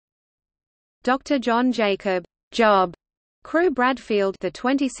Dr. John Jacob Job Crew Bradfield, the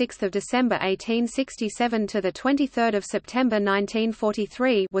 26th of December 1867 to the 23rd of September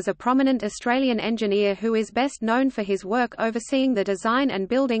 1943, was a prominent Australian engineer who is best known for his work overseeing the design and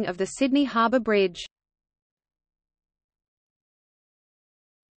building of the Sydney Harbour Bridge.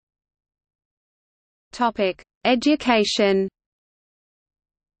 Topic: Education.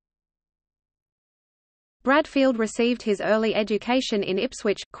 Bradfield received his early education in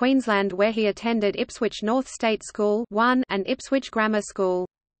Ipswich, Queensland, where he attended Ipswich North State School 1 and Ipswich Grammar School.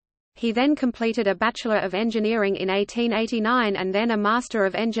 He then completed a Bachelor of Engineering in 1889 and then a Master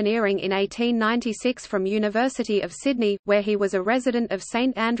of Engineering in 1896 from University of Sydney, where he was a resident of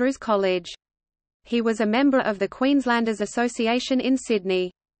St Andrews College. He was a member of the Queenslanders Association in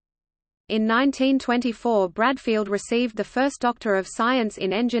Sydney. In 1924, Bradfield received the first Doctor of Science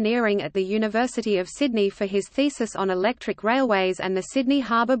in Engineering at the University of Sydney for his thesis on electric railways and the Sydney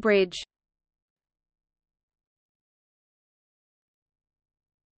Harbour Bridge.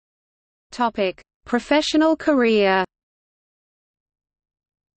 Topic: Professional career.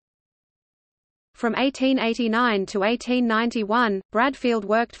 From 1889 to 1891, Bradfield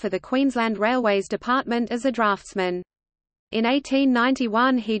worked for the Queensland Railways Department as a draftsman. In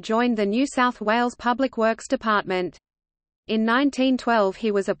 1891 he joined the New South Wales Public Works Department. In 1912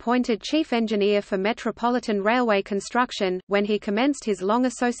 he was appointed Chief Engineer for Metropolitan Railway construction, when he commenced his long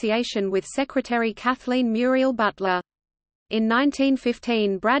association with Secretary Kathleen Muriel Butler. In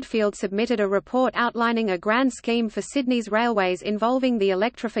 1915 Bradfield submitted a report outlining a grand scheme for Sydney's railways involving the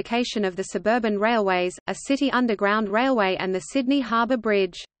electrification of the suburban railways, a city underground railway and the Sydney Harbour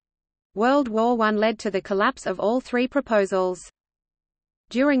Bridge. World War I led to the collapse of all three proposals.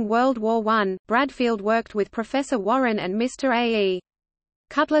 During World War I, Bradfield worked with Professor Warren and Mr. A. E.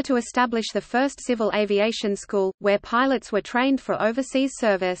 Cutler to establish the first civil aviation school, where pilots were trained for overseas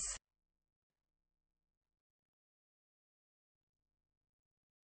service.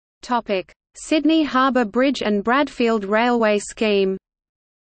 Sydney Harbour Bridge and Bradfield Railway Scheme.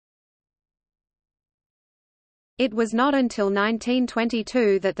 It was not until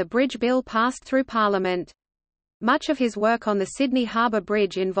 1922 that the Bridge Bill passed through Parliament. Much of his work on the Sydney Harbour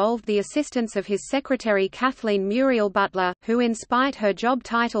Bridge involved the assistance of his secretary Kathleen Muriel Butler, who, in spite her job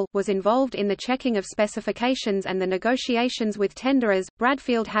title, was involved in the checking of specifications and the negotiations with tenderers.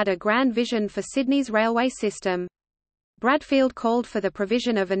 Bradfield had a grand vision for Sydney's railway system. Bradfield called for the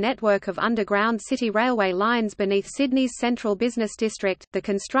provision of a network of underground city railway lines beneath Sydney's central business district, the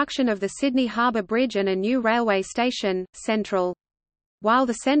construction of the Sydney Harbour Bridge and a new railway station, Central. While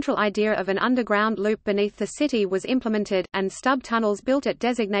the central idea of an underground loop beneath the city was implemented, and stub tunnels built at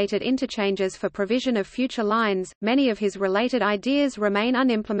designated interchanges for provision of future lines, many of his related ideas remain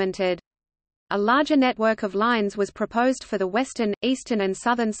unimplemented. A larger network of lines was proposed for the western, eastern and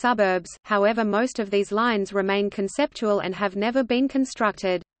southern suburbs, however most of these lines remain conceptual and have never been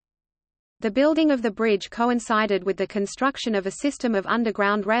constructed. The building of the bridge coincided with the construction of a system of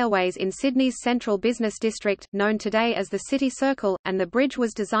underground railways in Sydney's central business district, known today as the City Circle, and the bridge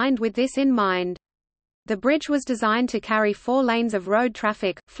was designed with this in mind. The bridge was designed to carry 4 lanes of road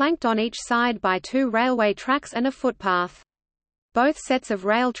traffic, flanked on each side by 2 railway tracks and a footpath. Both sets of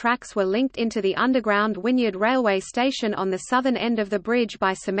rail tracks were linked into the underground Wynyard railway station on the southern end of the bridge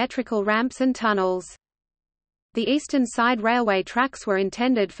by symmetrical ramps and tunnels. The eastern side railway tracks were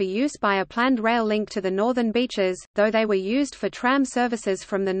intended for use by a planned rail link to the northern beaches, though they were used for tram services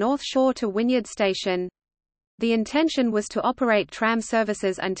from the North Shore to Wynyard Station. The intention was to operate tram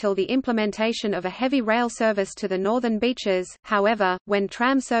services until the implementation of a heavy rail service to the northern beaches. However, when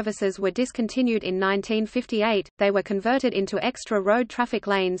tram services were discontinued in 1958, they were converted into extra road traffic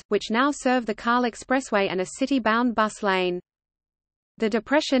lanes, which now serve the Cahill Expressway and a city-bound bus lane. The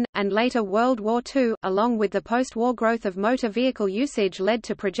Depression, and later World War II, along with the post-war growth of motor vehicle usage led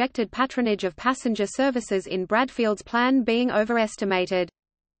to projected patronage of passenger services in Bradfield's plan being overestimated.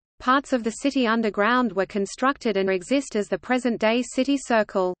 Parts of the city underground were constructed and exist as the present-day City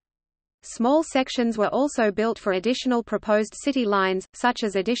Circle. Small sections were also built for additional proposed city lines, such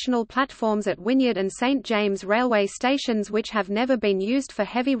as additional platforms at Wynyard and St James railway stations which have never been used for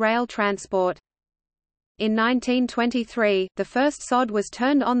heavy rail transport. In 1923, the first sod was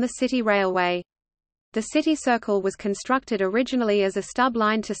turned on the City Railway. The City Circle was constructed originally as a stub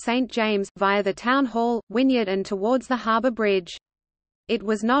line to St James, via the Town Hall, Wynyard and towards the Harbour Bridge. It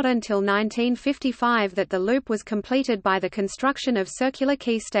was not until 1955 that the loop was completed by the construction of Circular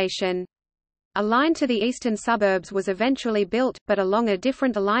Quay Station. A line to the eastern suburbs was eventually built, but along a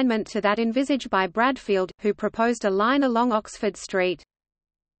different alignment to that envisaged by Bradfield, who proposed a line along Oxford Street.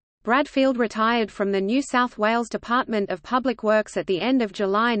 Bradfield retired from the New South Wales Department of Public Works at the end of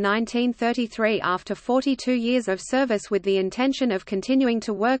July 1933 after 42 years of service with the intention of continuing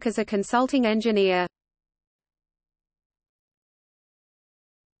to work as a consulting engineer.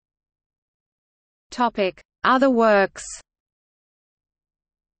 Other works.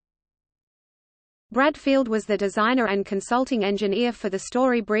 Bradfield was the designer and consulting engineer for the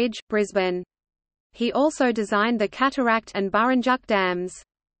Story Bridge, Brisbane. He also designed the Cataract and Burrinjuck dams.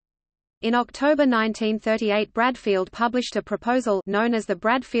 In October 1938, Bradfield published a proposal known as the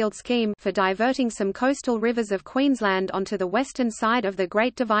Bradfield Scheme for diverting some coastal rivers of Queensland onto the western side of the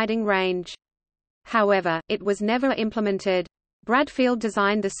Great Dividing Range. However, it was never implemented. Bradfield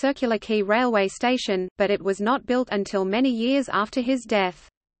designed the Circular Quay railway station, but it was not built until many years after his death.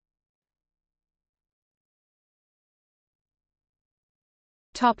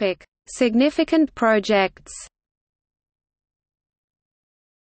 Topic: Significant projects.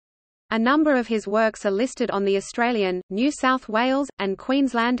 A number of his works are listed on the Australian, New South Wales, and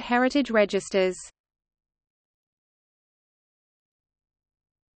Queensland heritage registers.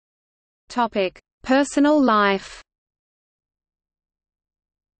 Topic: Personal life.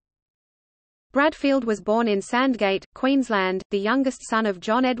 Bradfield was born in Sandgate, Queensland, the youngest son of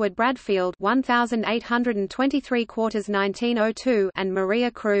John Edward Bradfield (1823–1902) and Maria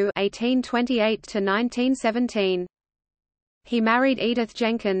Crew (1828–1917). He married Edith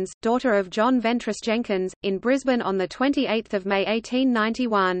Jenkins, daughter of John Ventris Jenkins, in Brisbane on 28 May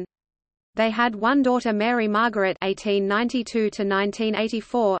 1891. They had one daughter, Mary Margaret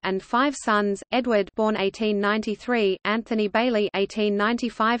 (1892–1984), and 5 sons: Edward, born 1893; Anthony Bailey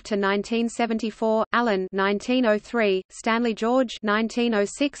 (1895–1974), Alan (1903), Stanley George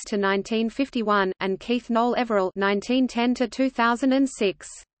 (1906–1951), and Keith Noel Everall (1910–2006).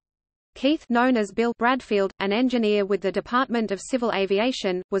 Keith, known as Bill Bradfield, an engineer with the Department of Civil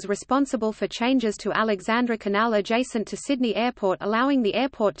Aviation, was responsible for changes to Alexandra Canal adjacent to Sydney Airport, allowing the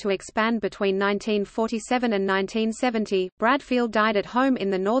airport to expand between 1947 and 1970. Bradfield died at home in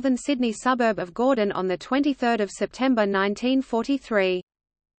the northern Sydney suburb of Gordon on 23 September 1943.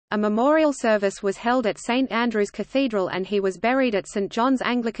 A memorial service was held at St Andrew's Cathedral and he was buried at St John's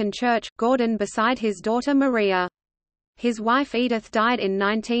Anglican Church, Gordon, beside his daughter Maria. His wife Edith died in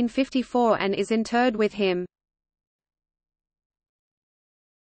 1954 and is interred with him.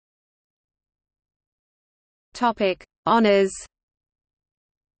 Topic: Honours.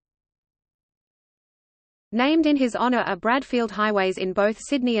 Named in his honour are Bradfield highways in both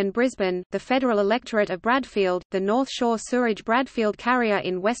Sydney and Brisbane, the federal electorate of Bradfield, the North Shore Sewerage Bradfield Carrier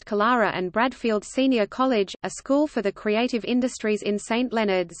in West Killara and Bradfield Senior College, a school for the creative industries in St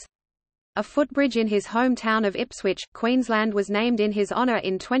Leonards. A footbridge in his hometown of Ipswich, Queensland was named in his honour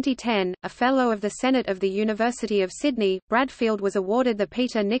in 2010. A Fellow of the Senate of the University of Sydney, Bradfield was awarded the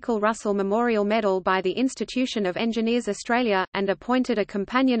Peter Nicol Russell Memorial Medal by the Institution of Engineers Australia, and appointed a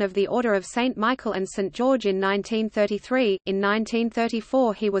Companion of the Order of St Michael and St George in 1933. In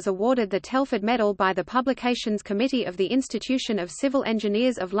 1934 he was awarded the Telford Medal by the Publications Committee of the Institution of Civil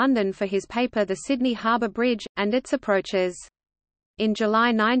Engineers of London for his paper The Sydney Harbour Bridge, and its approaches. In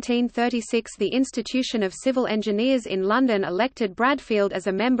July 1936 the Institution of Civil Engineers in London elected Bradfield as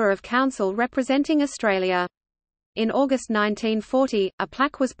a Member of Council representing Australia. In August 1940, a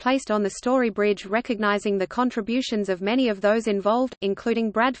plaque was placed on the Story Bridge recognising the contributions of many of those involved,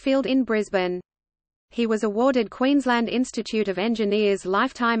 including Bradfield in Brisbane. He was awarded Queensland Institute of Engineers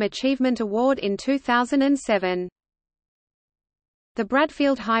Lifetime Achievement Award in 2007. The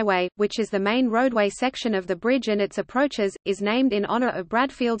Bradfield Highway, which is the main roadway section of the bridge and its approaches, is named in honour of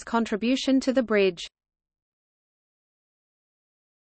Bradfield's contribution to the bridge.